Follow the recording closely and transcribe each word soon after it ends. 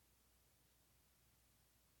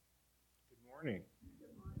Morning.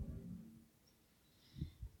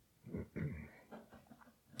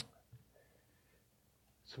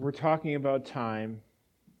 So we're talking about time,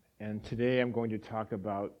 and today I'm going to talk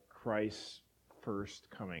about Christ's first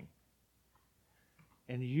coming.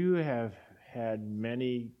 And you have had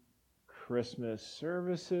many Christmas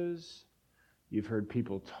services. You've heard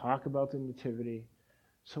people talk about the Nativity.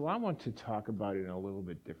 So I want to talk about it in a little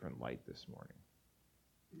bit different light this morning.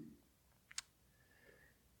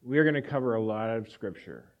 We are going to cover a lot of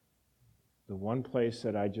Scripture. The one place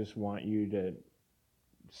that I just want you to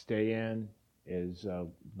stay in is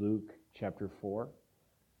Luke chapter 4.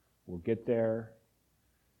 We'll get there.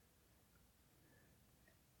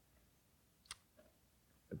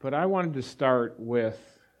 But I wanted to start with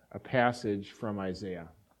a passage from Isaiah.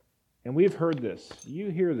 And we've heard this. You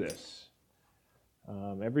hear this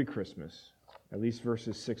every Christmas, at least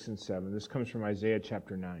verses 6 and 7. This comes from Isaiah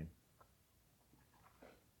chapter 9.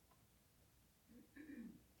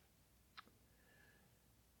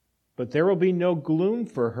 But there will be no gloom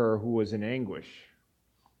for her who was in anguish.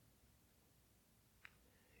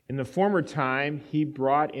 In the former time, he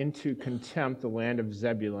brought into contempt the land of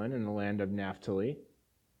Zebulun and the land of Naphtali.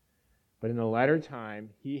 But in the latter time,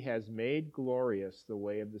 he has made glorious the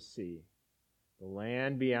way of the sea, the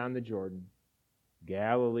land beyond the Jordan,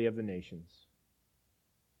 Galilee of the nations.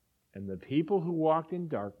 And the people who walked in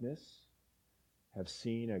darkness have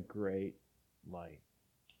seen a great light.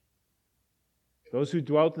 Those who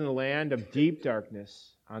dwelt in the land of deep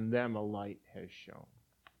darkness, on them a light has shone.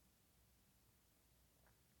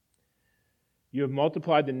 You have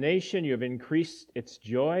multiplied the nation, you have increased its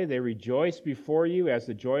joy. They rejoice before you as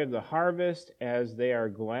the joy of the harvest, as they are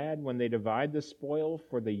glad when they divide the spoil,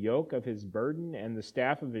 for the yoke of his burden and the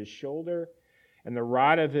staff of his shoulder and the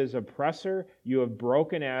rod of his oppressor you have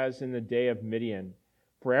broken as in the day of Midian.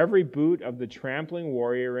 For every boot of the trampling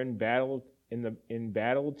warrior in battle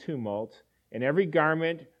tumult, and every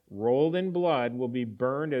garment rolled in blood will be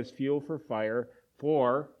burned as fuel for fire,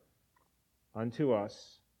 for unto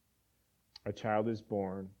us a child is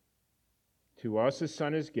born, to us a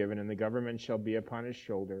son is given, and the government shall be upon his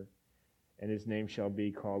shoulder, and his name shall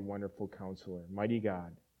be called Wonderful Counselor, Mighty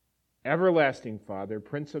God, Everlasting Father,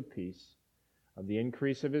 Prince of Peace. Of the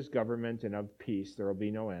increase of his government and of peace there will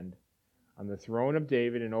be no end, on the throne of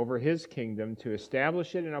David and over his kingdom, to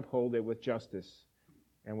establish it and uphold it with justice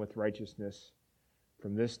and with righteousness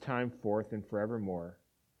from this time forth and forevermore.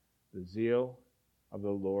 The zeal of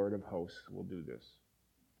the Lord of hosts will do this.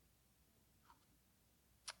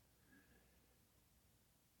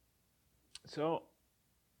 So,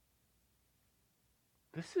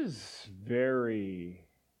 this is a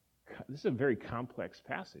very complex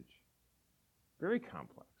passage. Very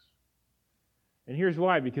complex. And here's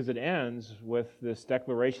why, because it ends with this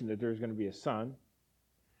declaration that there's going to be a son.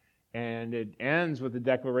 And it ends with the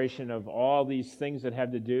declaration of all these things that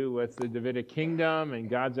have to do with the Davidic kingdom and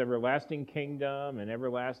God's everlasting kingdom and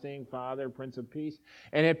everlasting Father, Prince of Peace.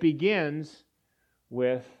 And it begins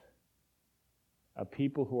with a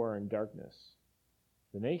people who are in darkness,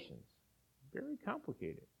 the nations. Very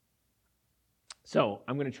complicated. So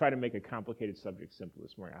I'm going to try to make a complicated subject simple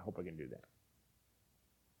this morning. I hope I can do that.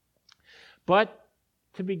 But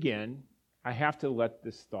to begin, I have to let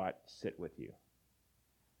this thought sit with you.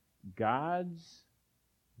 God's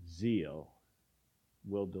zeal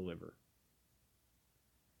will deliver.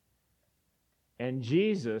 And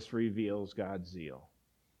Jesus reveals God's zeal.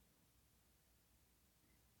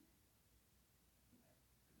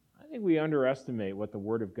 I think we underestimate what the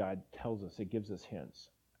Word of God tells us. It gives us hints.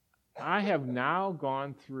 I have now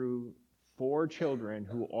gone through 4 children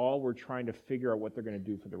who all were trying to figure out what they're going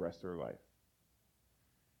to do for the rest of their life.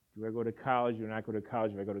 Do I go to college? Do I not go to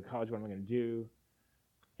college? If I go to college, what am I going to do?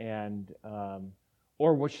 And,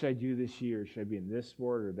 or what should I do this year? Should I be in this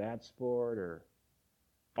sport or that sport? Or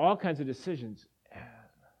all kinds of decisions.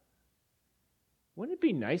 Wouldn't it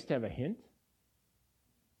be nice to have a hint?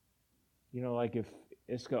 You know, like if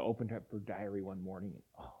Iska opened up her diary one morning, and,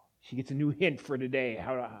 she gets a new hint for today,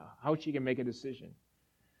 how she can make a decision.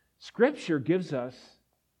 Scripture gives us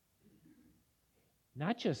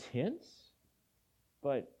not just hints,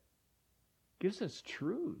 but gives us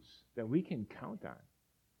truths that we can count on.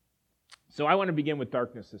 So I want to begin with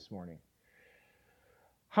darkness this morning.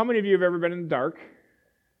 How many of you have ever been in the dark?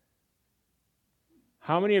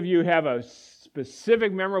 How many of you have a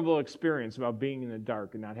specific memorable experience about being in the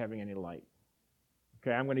dark and not having any light?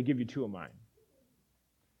 Okay, I'm going to give you 2 of mine.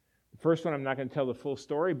 The first one, I'm not going to tell the full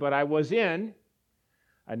story, but I was in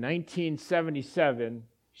a 1977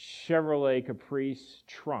 Chevrolet Caprice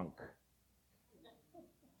trunk.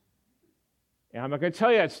 And I'm not going to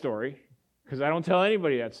tell you that story, because I don't tell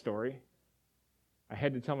anybody that story. I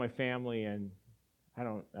had to tell my family, and I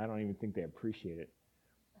don't even think they appreciate it.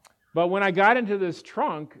 But when I got into this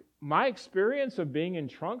trunk, my experience of being in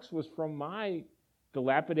trunks was from my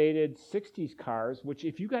dilapidated 60s cars, which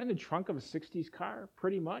if you got in the trunk of a 60s car,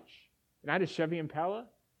 pretty much, and I had a Chevy Impala,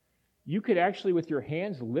 you could actually, with your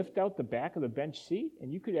hands, lift out the back of the bench seat,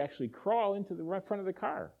 and you could actually crawl into the front of the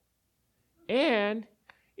car. And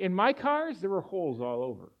in my cars, there were holes all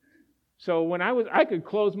over. So when I could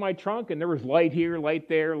close my trunk, and there was light here, light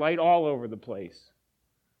there, light all over the place.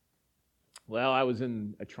 Well, I was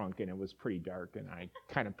in a trunk, and it was pretty dark, and I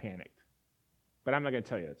kind of panicked. But I'm not going to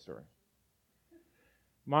tell you that story.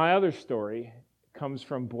 My other story comes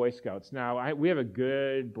from Boy Scouts. Now, we have a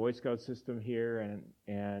good Boy Scout system here,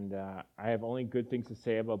 and I have only good things to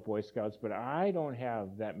say about Boy Scouts, but I don't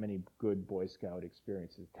have that many good Boy Scout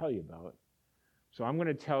experiences to tell you about. So I'm going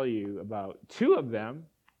to tell you about two of them,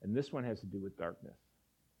 and this one has to do with darkness.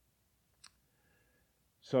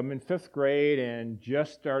 So I'm in 5th grade and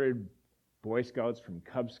just started Boy Scouts from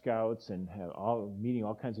Cub Scouts and meeting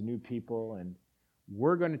all kinds of new people, and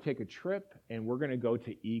we're going to take a trip, and we're going to go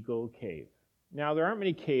to Eagle Cave. Now, there aren't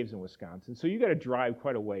many caves in Wisconsin, so you got to drive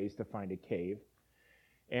quite a ways to find a cave.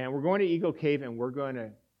 And we're going to Eagle Cave, and we're going to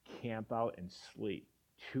camp out and sleep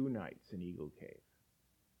 2 nights in Eagle Cave.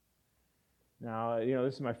 Now,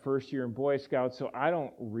 this is my first year in Boy Scouts, so I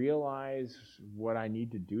don't realize what I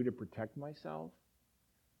need to do to protect myself.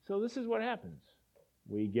 So this is what happens.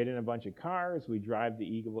 We get in a bunch of cars, we drive to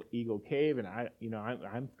Eagle Cave, and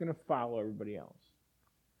I'm going to follow everybody else.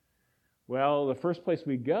 Well, the first place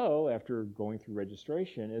we go after going through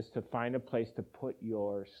registration is to find a place to put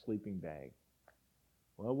your sleeping bag.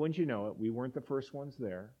 Well, wouldn't you know it, we weren't the first ones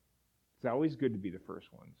there. It's always good to be the first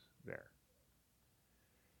ones there.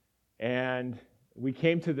 And we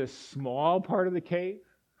came to this small part of the cave.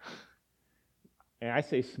 And I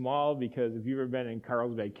say small because if you've ever been in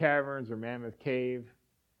Carlsbad Caverns or Mammoth Cave,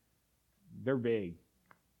 they're big.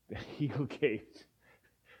 The Eagle Caves.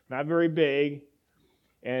 Not very big.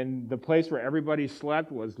 And the place where everybody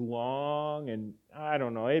slept was long, and I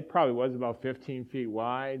don't know, it probably was about 15 feet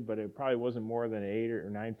wide, but it probably wasn't more than 8 or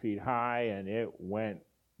 9 feet high, and it went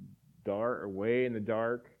dark, way in the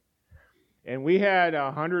dark. And we had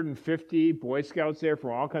 150 Boy Scouts there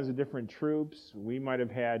from all kinds of different troops. We might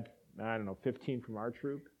have had, 15 from our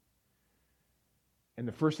troop. And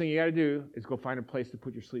the first thing you got to do is go find a place to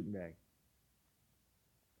put your sleeping bag.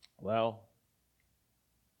 Well,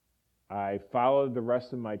 I followed the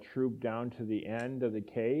rest of my troop down to the end of the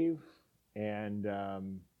cave, and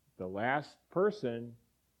the last person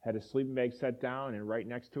had a sleeping bag set down, and right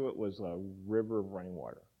next to it was a river of running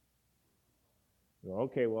water.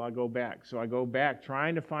 Okay, well, I'll go back. So I go back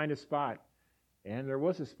trying to find a spot, and there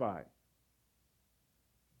was a spot.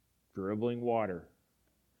 Dribbling water.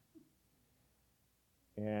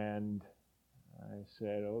 And I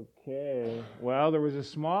said, okay. Well, there was a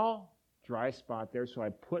small dry spot there, so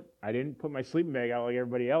I didn't put my sleeping bag out like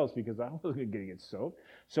everybody else because I wasn't going to get soaked.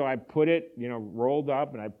 So I put it, rolled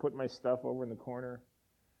up, and I put my stuff over in the corner.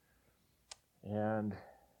 And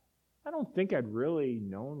I don't think I'd really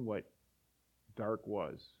known what dark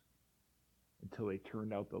was until they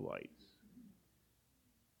turned out the lights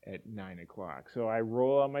at 9 o'clock. So I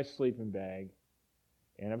roll out my sleeping bag,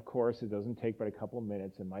 and of course it doesn't take but a couple of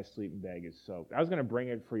minutes, and my sleeping bag is soaked. I was going to bring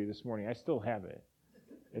it for you this morning. I still have it.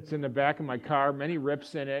 It's in the back of my car, many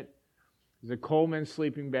rips in it. There's a Coleman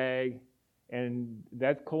sleeping bag, and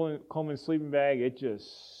that Coleman sleeping bag, it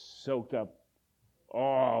just soaked up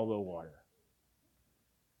all the water.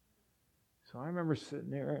 So I remember sitting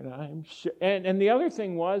there, and I'm sure. And the other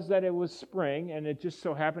thing was that it was spring, and it just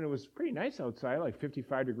so happened it was pretty nice outside, like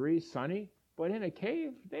 55 degrees, sunny. But in a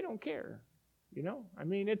cave, they don't care,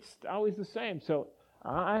 it's always the same. So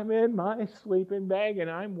I'm in my sleeping bag,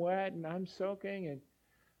 and I'm wet, and I'm soaking, and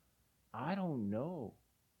I don't know.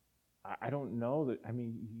 I don't know that.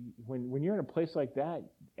 When you're in a place like that,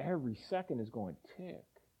 every second is going tick,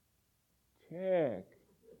 tick,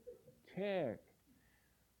 tick.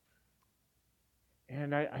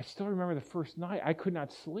 And I still remember the first night, I could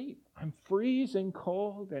not sleep. I'm freezing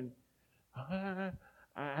cold, and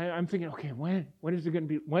I'm thinking, okay, when is it going to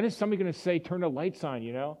be? When is somebody going to say, turn the lights on,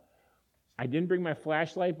 I didn't bring my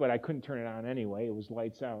flashlight, but I couldn't turn it on anyway. It was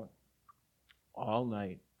lights out all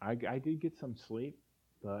night. I did get some sleep,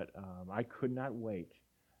 but I could not wait.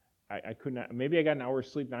 I could not. Maybe I got an hour's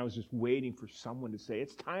sleep, and I was just waiting for someone to say,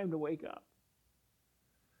 it's time to wake up.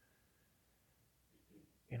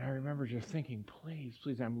 And I remember just thinking, please,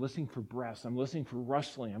 I'm listening for breaths. I'm listening for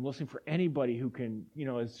rustling. I'm listening for anybody who can,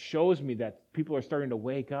 it shows me that people are starting to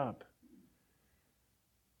wake up.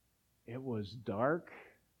 It was dark,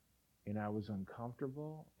 and I was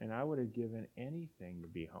uncomfortable, and I would have given anything to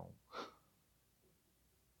be home.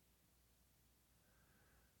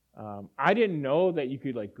 I didn't know that you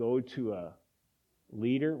could go to a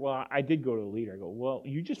leader. Well, I did go to a leader. I go, well,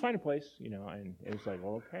 you just find a place, and it's like,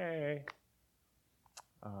 okay.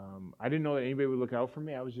 I didn't know that anybody would look out for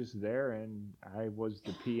me. I was just there, and I was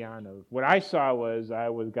the peon of what I saw was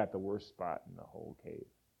got the worst spot in the whole cave.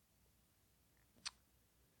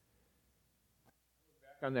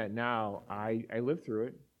 Back on that now, I lived through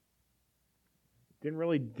it. Didn't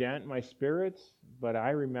really dent my spirits, but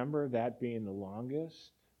I remember that being the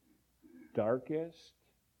longest, darkest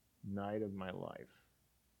night of my life.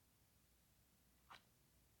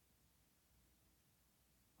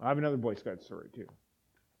 I have another Boy Scout story too.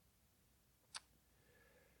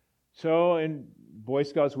 So in Boy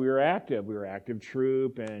Scouts, we were active. We were active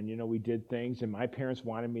troop, and we did things. And my parents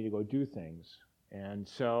wanted me to go do things, and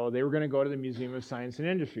so they were going to go to the Museum of Science and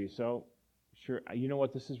Industry. So, sure, you know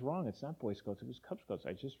what? This is wrong. It's not Boy Scouts. It was Cub Scouts.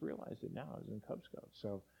 I just realized it now. I was in Cub Scouts.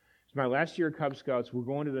 So it's my last year of Cub Scouts. We're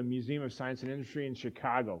going to the Museum of Science and Industry in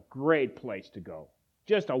Chicago. Great place to go.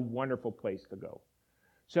 Just a wonderful place to go.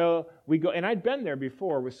 So we go, and I'd been there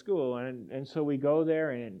before with school, and so we go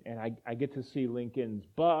there, and I get to see Lincoln's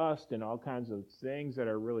bust and all kinds of things that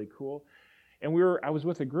are really cool. And I was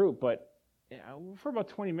with a group, but for about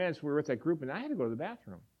 20 minutes we were with that group, and I had to go to the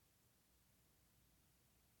bathroom.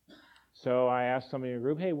 So I asked somebody in the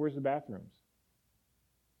group, hey, where's the bathrooms?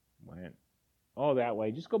 Went, oh, that way.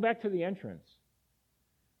 Just go back to the entrance.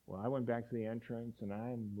 Well, I went back to the entrance, and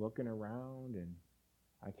I'm looking around, and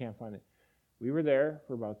I can't find it. We were there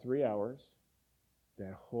for about 3 hours.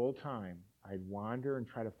 That whole time, I'd wander and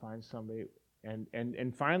try to find somebody.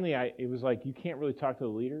 And finally, it was like, you can't really talk to the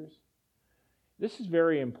leaders. This is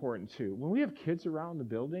very important, too. When we have kids around the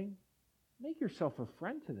building, make yourself a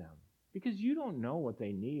friend to them, because you don't know what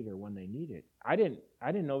they need or when they need it. I didn't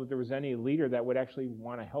know that there was any leader that would actually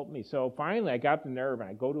want to help me. So finally, I got the nerve, and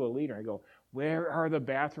I go to a leader, and I go, where are the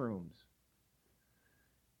bathrooms?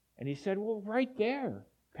 And he said, well, right there.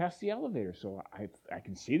 Past the elevator. So I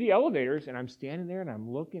can see the elevators, and I'm standing there, and I'm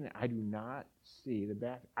looking. I do not see the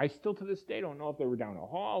bathroom. I still to this day don't know if they were down a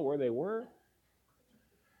hall, where they were.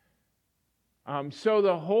 So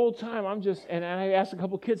the whole time I'm just, and I asked a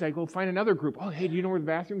couple kids, I go find another group. Oh, hey, do you know where the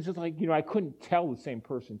bathroom is? It's like, I couldn't tell the same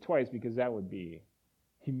person twice, because that would be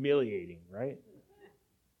humiliating, right?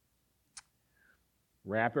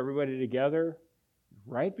 Wrap everybody together.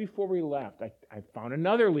 Right before we left, I found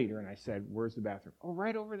another leader, and I said, where's the bathroom? Oh,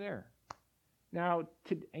 right over there. Now,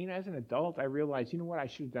 as an adult, I realized, what, I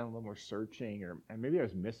should have done a little more searching, and maybe I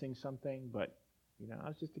was missing something, but, I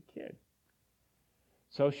was just a kid.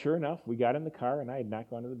 So sure enough, we got in the car, and I had not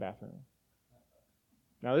gone to the bathroom.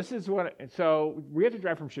 Now, so we had to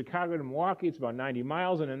drive from Chicago to Milwaukee. It's about 90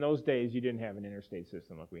 miles, and in those days, you didn't have an interstate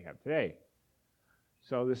system like we have today.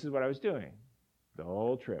 So this is what I was doing the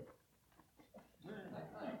whole trip.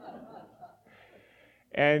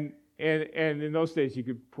 And in those days, you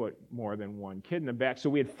could put more than one kid in the back. So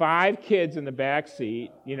we had 5 kids in the back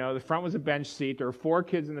seat. The front was a bench seat. There were 4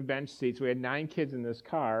 kids in the bench seat. So we had 9 kids in this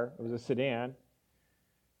car. It was a sedan.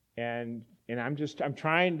 And I'm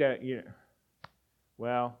trying to,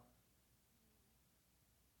 well,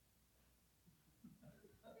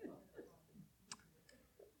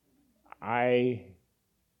 I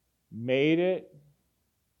made it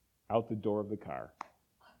out the door of the car.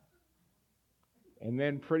 And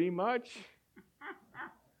then pretty much,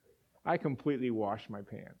 I completely washed my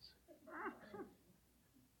pants.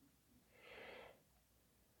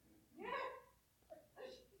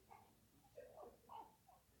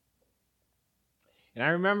 And I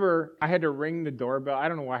remember I had to ring the doorbell. I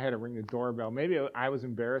don't know why I had to ring the doorbell. Maybe I was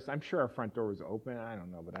embarrassed. I'm sure our front door was open. I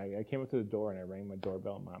don't know. But I came up to the door, and I rang my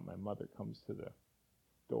doorbell, and my mother comes to the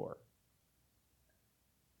door.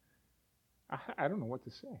 I don't know what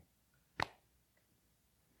to say.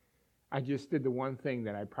 I just did the one thing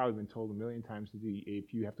that I've probably been told a million times to do.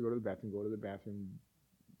 If you have to go to the bathroom, go to the bathroom.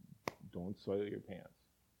 Don't soil your pants.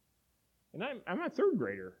 And I'm a third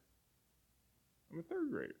grader.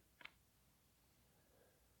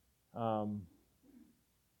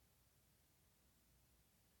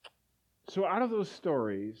 So out of those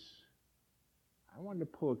stories, I wanted to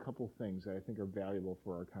pull a couple things that I think are valuable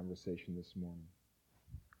for our conversation this morning.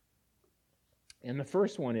 And the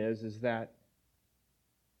first one is that,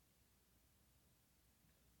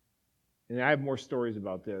 and I have more stories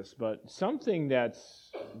about this, but something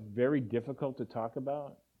that's very difficult to talk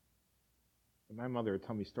about. My mother would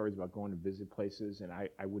tell me stories about going to visit places, and I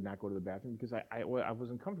would not go to the bathroom because I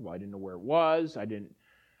wasn't comfortable. I didn't know where it was. I didn't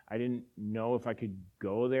know if I could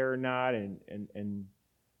go there or not, and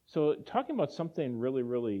So talking about something really,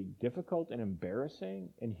 really difficult and embarrassing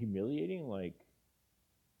and humiliating, like,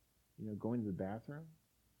 going to the bathroom,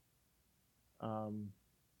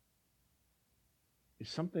 is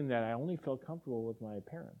something that I only felt comfortable with my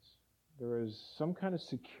parents. There was some kind of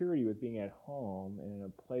security with being at home and in a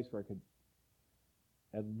place where I could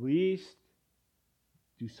at least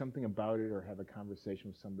do something about it or have a conversation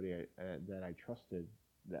with somebody that I trusted,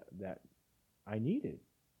 that I needed.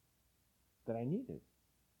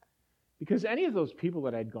 Because any of those people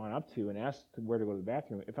that I'd gone up to and asked where to go to the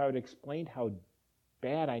bathroom, if I would have explained how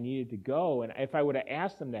bad I needed to go, and if I would have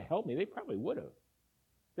asked them to help me, they probably would have.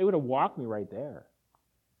 They would have walked me right there.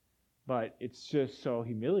 But it's just so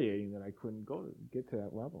humiliating that I couldn't get to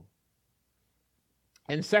that level.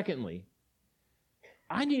 And secondly,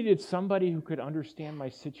 I needed somebody who could understand my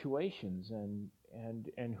situations and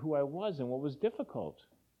who I was and what was difficult.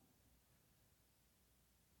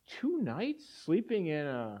 2 nights sleeping in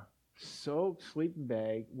a soaked sleeping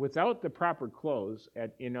bag without the proper clothes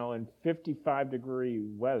in 55-degree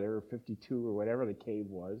weather, 52 or whatever the cave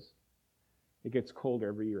was. It gets colder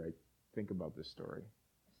every year. I think about this story.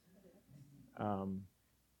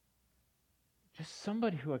 Just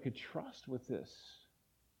somebody who I could trust with this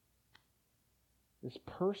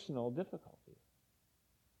personal difficulty.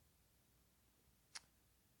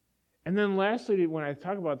 And then lastly, when I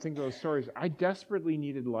talk about think of those stories, I desperately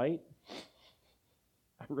needed light.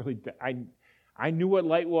 I knew what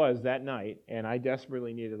light was that night, and I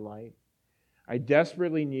desperately needed light. I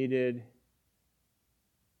desperately needed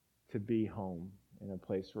to be home in a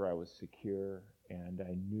place where I was secure and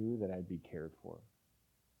I knew that I'd be cared for.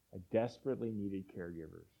 I desperately needed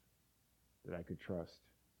caregivers that I could trust.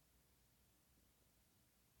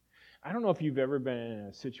 I don't know if you've ever been in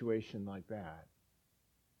a situation like that.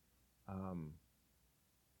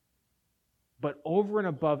 But over and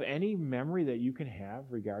above any memory that you can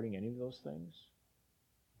have regarding any of those things,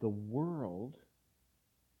 the world,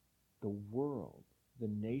 the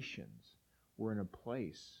nations were in a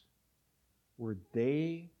place where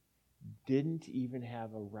they didn't even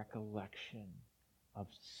have a recollection of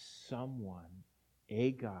someone,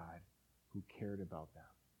 a God, who cared about them.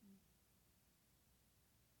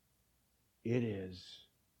 It is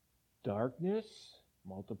darkness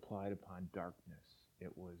multiplied upon darkness.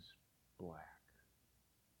 It was black.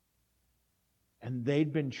 And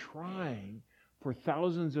they'd been trying for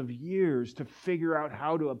thousands of years to figure out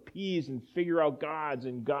how to appease and figure out gods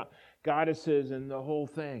and goddesses and the whole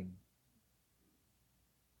thing.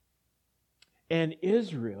 And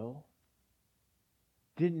Israel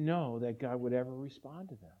didn't know that God would ever respond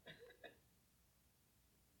to them.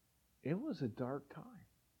 It was a dark time.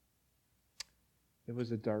 It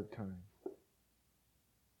was a dark time.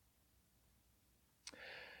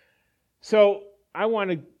 So I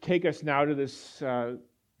want to take us now to this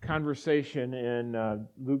conversation in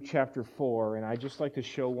Luke chapter 4, and I'd just like to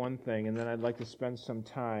show one thing, and then I'd like to spend some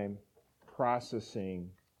time processing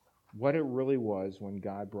what it really was when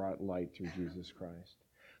God brought light through Jesus Christ.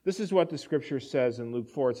 This is what the Scripture says in Luke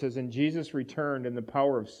 4. It says, "And Jesus returned in the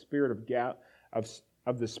power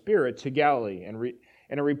of the Spirit to Galilee,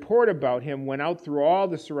 and a report about him went out through all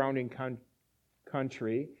the surrounding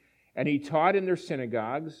country, and he taught in their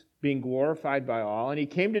synagogues, being glorified by all. And he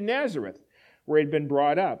came to Nazareth, where he had been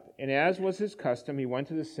brought up. And as was his custom, he went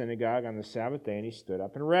to the synagogue on the Sabbath day, and he stood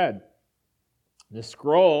up and read. The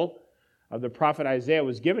scroll of the prophet Isaiah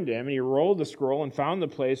was given to him, and he rolled the scroll and found the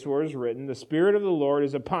place where it was written, 'The Spirit of the Lord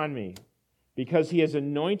is upon me, because he has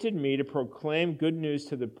anointed me to proclaim good news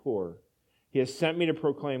to the poor. He has sent me to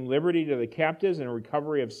proclaim liberty to the captives and a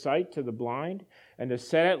recovery of sight to the blind, and to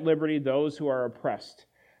set at liberty those who are oppressed,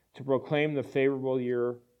 to proclaim the favorable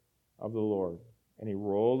year of the Lord.' And he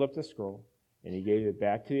rolled up the scroll, and he gave it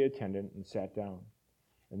back to the attendant and sat down.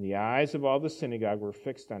 And the eyes of all the synagogue were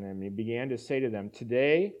fixed on him, and he began to say to them,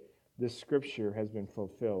 'Today this scripture has been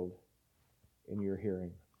fulfilled in your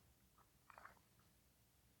hearing.'"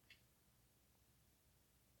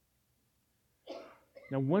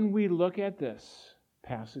 Now, when we look at this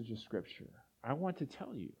passage of Scripture, I want to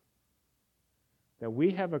tell you that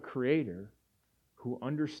we have a Creator who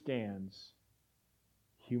understands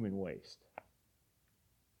human waste,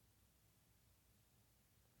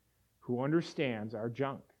 who understands our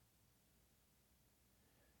junk.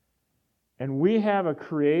 And we have a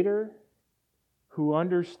Creator who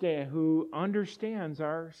understands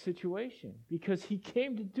our situation, because he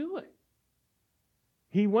came to do it.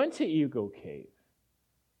 He went to Ego Cave.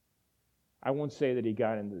 I won't say that he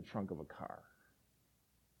got into the trunk of a car.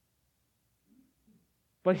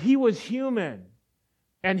 But he was human,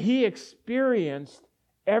 and he experienced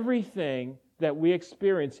everything that we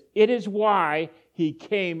experience, it is why he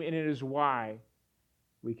came, and it is why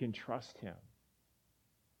we can trust him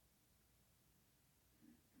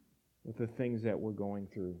with the things that we're going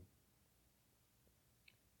through.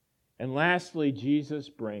 And lastly, Jesus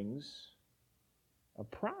brings a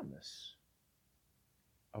promise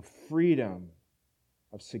of freedom,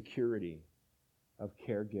 of security, of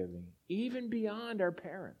caregiving, even beyond our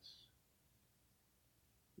parents.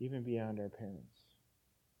 Even beyond our parents.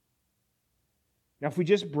 Now, if we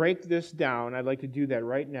just break this down, I'd like to do that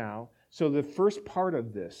right now. So the first part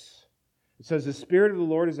of this, it says, the Spirit of the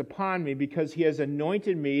Lord is upon me because he has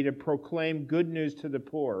anointed me to proclaim good news to the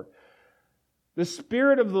poor. The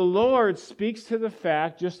Spirit of the Lord speaks to the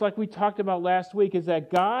fact, just like we talked about last week, is that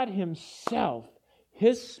God himself,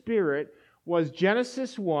 his Spirit, was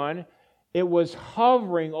Genesis 1, it was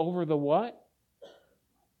hovering over the what?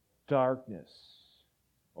 Darkness.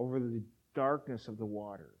 Over the darkness of the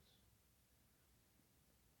waters.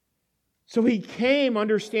 So he came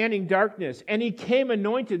understanding darkness, and he came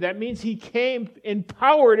anointed. That means he came in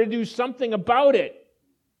power to do something about it.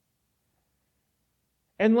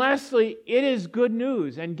 And lastly, it is good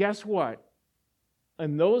news. And guess what?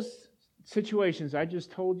 In those situations I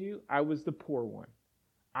just told you, I was the poor one.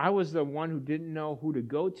 I was the one who didn't know who to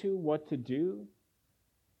go to, what to do,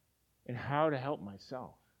 and how to help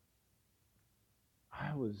myself.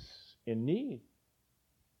 I was in need.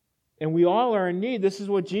 And we all are in need. This is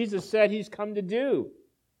what Jesus said he's come to do.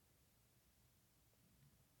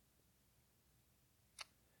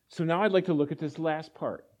 So now I'd like to look at this last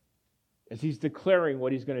part. As he's declaring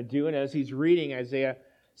what he's going to do, and as he's reading Isaiah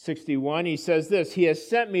 61, he says this, he has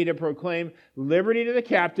sent me to proclaim liberty to the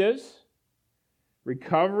captives,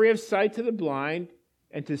 recovery of sight to the blind,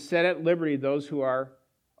 and to set at liberty those who are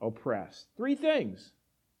oppressed. 3 things.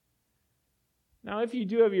 Now, if you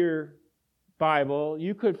do have your Bible,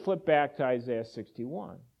 you could flip back to Isaiah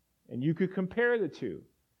 61, and you could compare the two.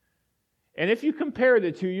 And if you compare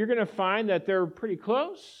the two, you're going to find that they're pretty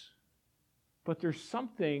close, but there's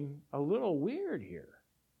something a little weird here.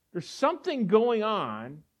 There's something going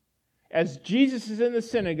on as Jesus is in the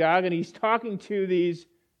synagogue and he's talking to these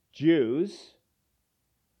Jews.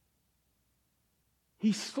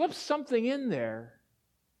 He slips something in there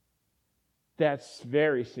that's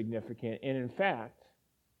very significant. And in fact,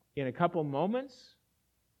 in a couple moments,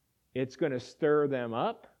 it's going to stir them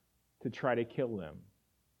up to try to kill him.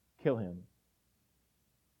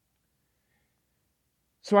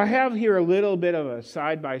 So I have here a little bit of a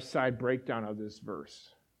side-by-side breakdown of this verse.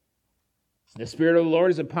 The Spirit of the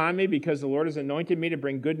Lord is upon me because the Lord has anointed me to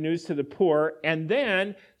bring good news to the poor. And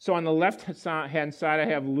then, so on the left-hand side, I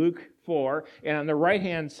have Luke 4, and on the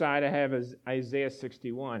right-hand side, I have Isaiah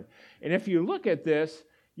 61. And if you look at this,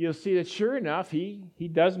 you'll see that sure enough, he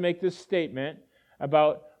does make this statement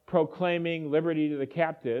about proclaiming liberty to the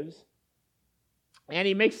captives. And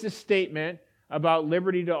he makes this statement about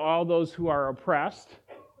liberty to all those who are oppressed.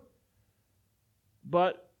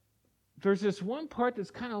 But there's this one part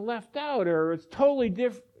that's kind of left out, or it's totally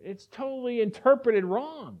different. It's totally interpreted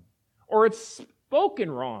wrong, or it's spoken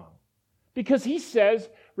wrong, because he says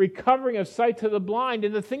recovering of sight to the blind,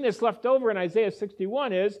 and the thing that's left over in Isaiah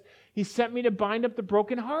 61 is he sent me to bind up the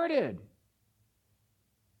brokenhearted.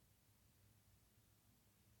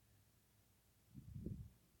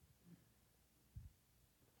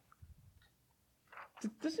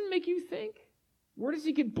 Doesn't make you think? Where does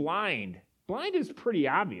he get blind? Blind is pretty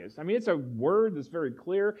obvious. I mean, it's a word that's very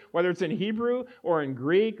clear, whether it's in Hebrew or in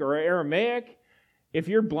Greek or Aramaic. If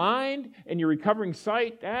you're blind and you're recovering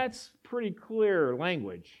sight, that's pretty clear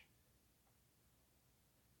language.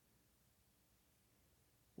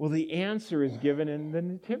 Well, the answer is given in the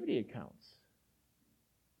nativity accounts.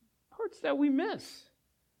 Parts that we miss.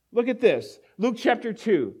 Look at this. Luke chapter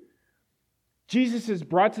 2. Jesus is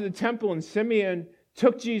brought to the temple, and Simeon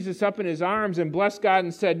took Jesus up in his arms and blessed God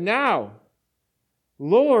and said, "Now,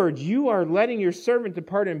 Lord, you are letting your servant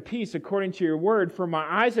depart in peace according to your word, for my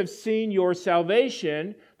eyes have seen your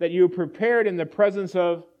salvation that you have prepared in the presence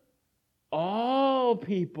of all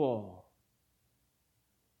people.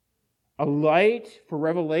 A light for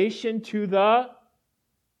revelation to the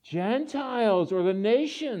Gentiles or the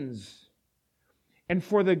nations, and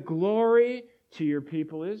for the glory to your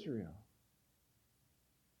people Israel."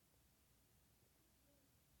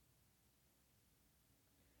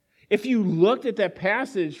 If you looked at that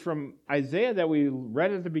passage from Isaiah that we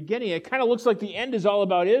read at the beginning, it kind of looks like the end is all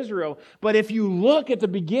about Israel. But if you look at the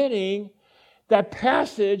beginning, that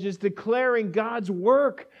passage is declaring God's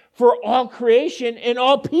work for all creation and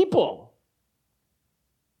all people.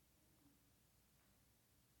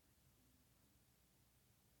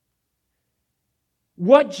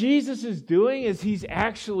 What Jesus is doing is he's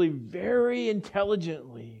actually very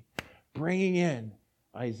intelligently bringing in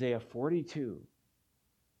Isaiah 42.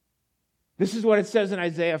 This is what it says in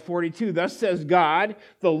Isaiah 42. Thus says God,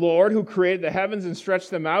 the Lord, who created the heavens and stretched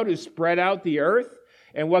them out, who spread out the earth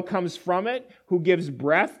and what comes from it, who gives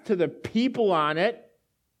breath to the people on it,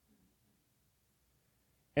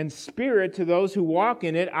 and spirit to those who walk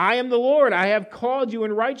in it. I am the Lord. I have called you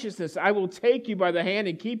in righteousness. I will take you by the hand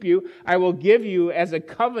and keep you. I will give you as a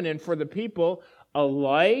covenant for the people, a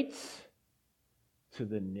light to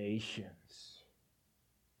the nations.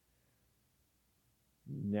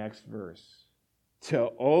 Next verse.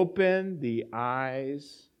 To open the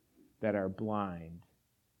eyes that are blind,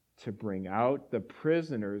 to bring out the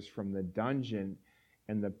prisoners from the dungeon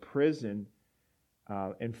and the prison,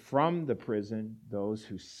 and from the prison, those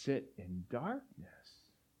who sit in darkness.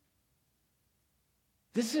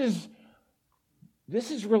 This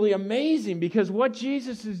is really amazing, because what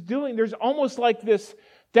Jesus is doing, there's almost like this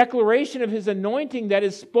declaration of his anointing that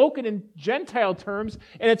is spoken in Gentile terms,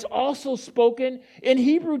 and it's also spoken in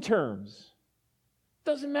Hebrew terms.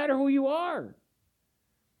 Doesn't matter who you are.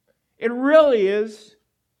 It really is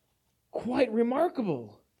quite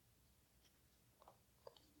remarkable.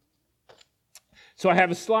 So I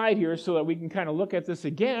have a slide here so that we can kind of look at this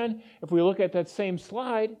again. If we look at that same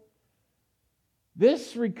slide,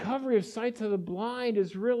 this recovery of sight to the blind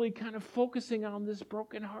is really kind of focusing on this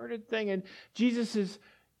brokenhearted thing. And Jesus is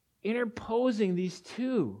interposing these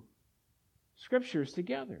two scriptures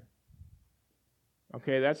together.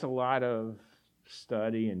 Okay, that's a lot of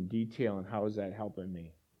study and detail, and how is that helping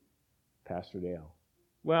me, Pastor Dale?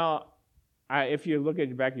 Well, if you look at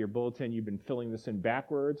the back of your bulletin, you've been filling this in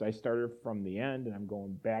backwards. I started from the end, and I'm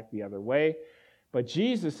going back the other way. But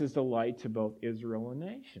Jesus is the light to both Israel and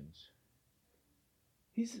nations.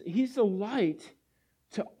 He's the light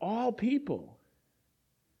to all people.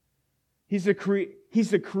 He's the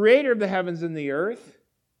creator of the heavens and the earth.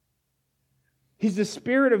 He's the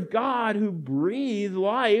Spirit of God who breathed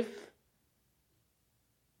life.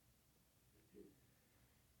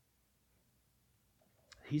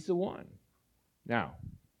 He's the one. Now,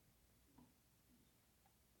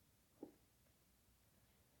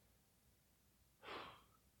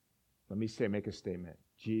 let me make a statement.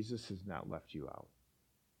 Jesus has not left you out.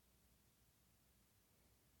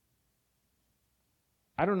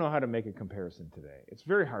 I don't know how to make a comparison today. It's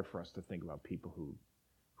very hard for us to think about people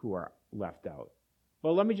who are left out.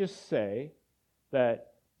 But let me just say that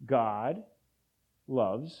God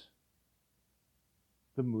loves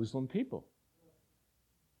the Muslim people.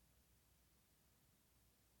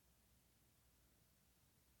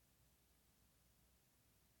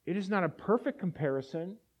 It is not a perfect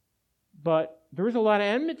comparison, but there is a lot of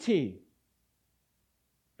enmity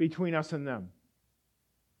between us and them.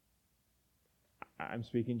 I'm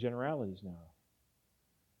speaking generalities now.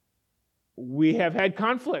 We have had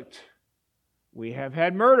conflict. We have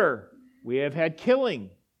had murder. We have had killing.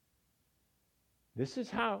 This is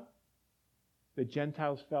how the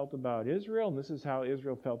Gentiles felt about Israel, and this is how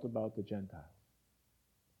Israel felt about the Gentiles.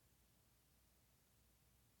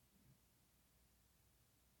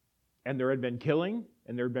 And there had been killing,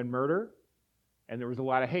 and there had been murder, and there was a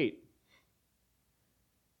lot of hate.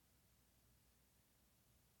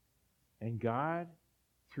 And God,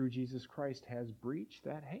 through Jesus Christ, has breached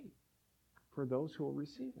that hate for those who will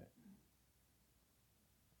receive it.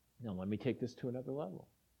 Now, let me take this to another level.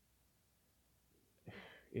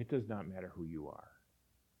 It does not matter who you are.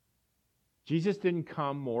 Jesus didn't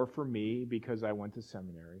come more for me because I went to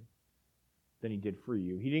seminary than he did for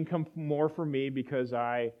you. He didn't come more for me because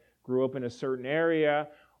I grew up in a certain area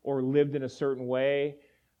or lived in a certain way.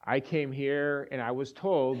 I came here and I was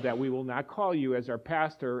told that we will not call you as our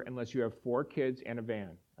pastor unless you have 4 kids and a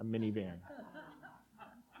minivan.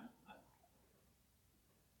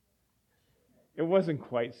 It wasn't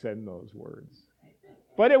quite said in those words.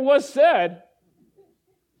 But it was said.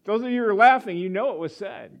 Those of you who are laughing, you know it was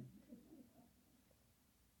said.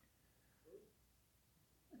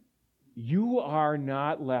 You are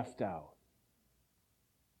not left out.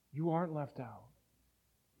 You aren't left out.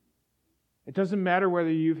 It doesn't matter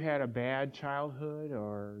whether you've had a bad childhood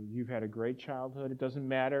or you've had a great childhood. It doesn't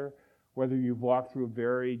matter whether you've walked through a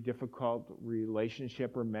very difficult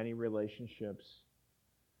relationship or many relationships.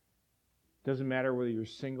 It doesn't matter whether you're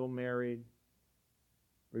single, married,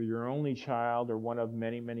 or you're only child or one of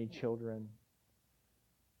many, many children.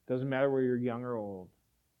 It doesn't matter whether you're young or old.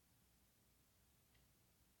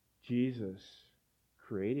 Jesus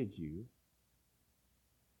created you,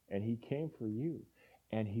 and he came for you,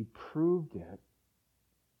 and he proved it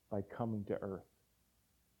by coming to earth.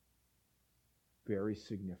 Very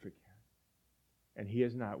significant. And he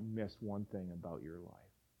has not missed one thing about your life.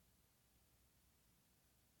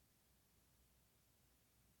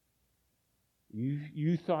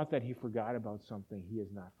 You thought that he forgot about something. He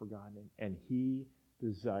has not forgotten. And he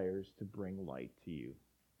desires to bring light to you.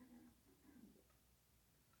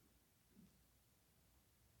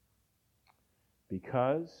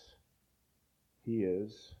 Because he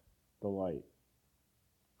is the light.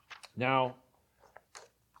 Now,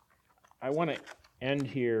 I want to end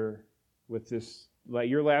here with this, like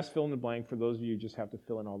your last fill in the blank. For those of you who just have to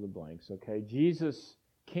fill in all the blanks, okay? Jesus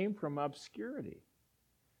came from obscurity.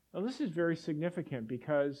 Now, this is very significant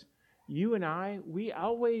because you and I, we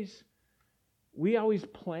always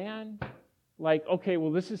plan like, okay,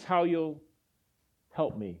 well, this is how you'll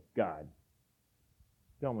help me, God.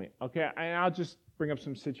 Tell me. Okay, and I'll just bring up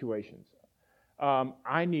some situations.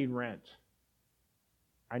 I need rent.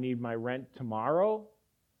 I need my rent tomorrow.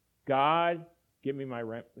 God, give me my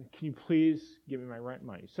rent. Can you please give me my rent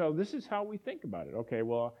money? So this is how we think about it. Okay,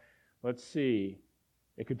 well, let's see.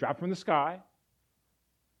 It could drop from the sky.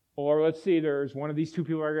 Or let's see, there's one of these two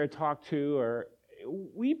people I'm going to talk to. Or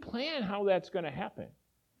we plan how that's going to happen.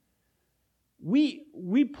 We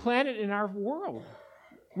plan it in our world.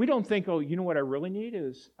 We don't think, oh, you know what I really need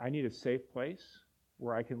is I need a safe place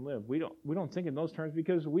where I can live. We don't think in those terms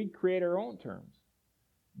because we create our own terms.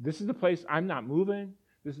 This is the place I'm not moving.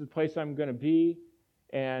 This is the place I'm going to be.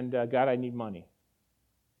 And God, I need money.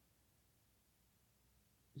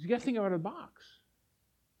 You got to think out of the box.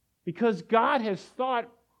 Because God has thought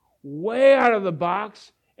way out of the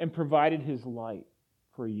box and provided his light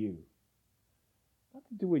for you. Not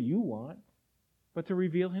to do what you want, but to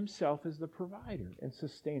reveal himself as the provider and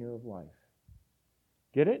sustainer of life.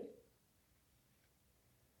 Get it?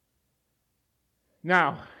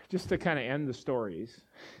 Now, just to kind of end the stories,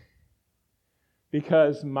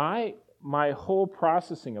 because my whole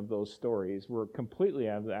processing of those stories were completely,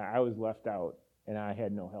 I was left out and I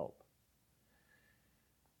had no help.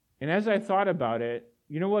 And as I thought about it,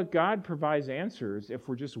 you know what? God provides answers if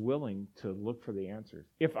we're just willing to look for the answers.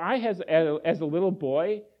 If I, as a little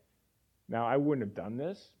boy, now I wouldn't have done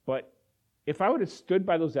this, but if I would have stood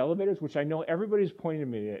by those elevators, which I know everybody's pointing to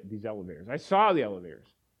me at these elevators. I saw the elevators.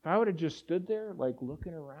 If I would have just stood there, like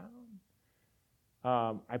looking around,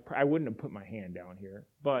 I wouldn't have put my hand down here.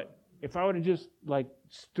 But if I would have just like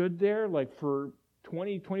stood there like for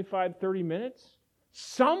 20, 25, 30 minutes,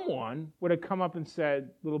 someone would have come up and said,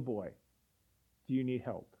 little boy, do you need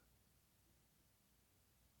help?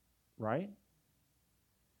 Right?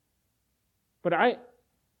 But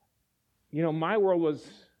my world was,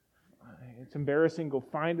 it's embarrassing. Go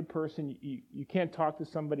find a person. You can't talk to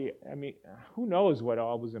somebody. I mean, who knows what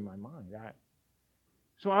all was in my mind.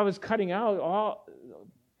 So I was cutting out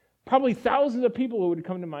probably thousands of people who would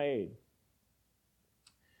come to my aid.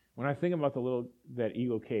 When I think about that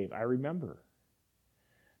Eagle Cave, I remember.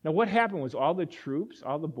 Now, what happened was all the troops,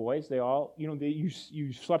 all the boys,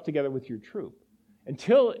 you slept together with your troop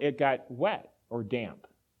until it got wet or damp.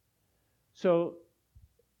 So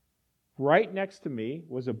right next to me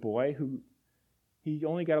was a boy who he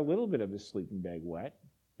only got a little bit of his sleeping bag wet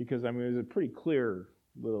because, it was a pretty clear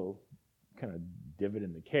little kind of divot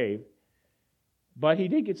in the cave. But he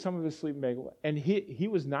did get some of his sleeping bag wet. And he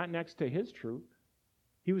was not next to his troop.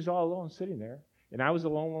 He was all alone sitting there. And I was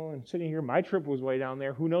alone and sitting here. My troop was way down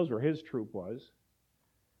there. Who knows where his troop was?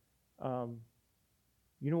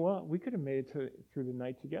 You know what? We could have made it through the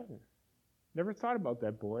night together. Never thought about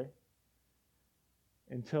that boy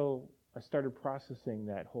until I started processing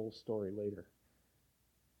that whole story later.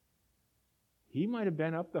 He might have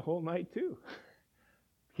been up the whole night too.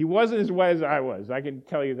 He wasn't as wet as I was, I can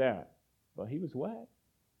tell you that. But he was wet.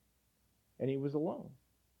 And he was alone.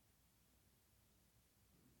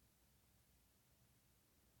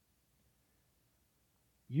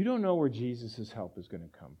 You don't know where Jesus' help is going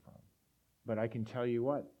to come from. But I can tell you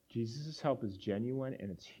what, Jesus' help is genuine and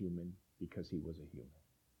it's human because he was a human.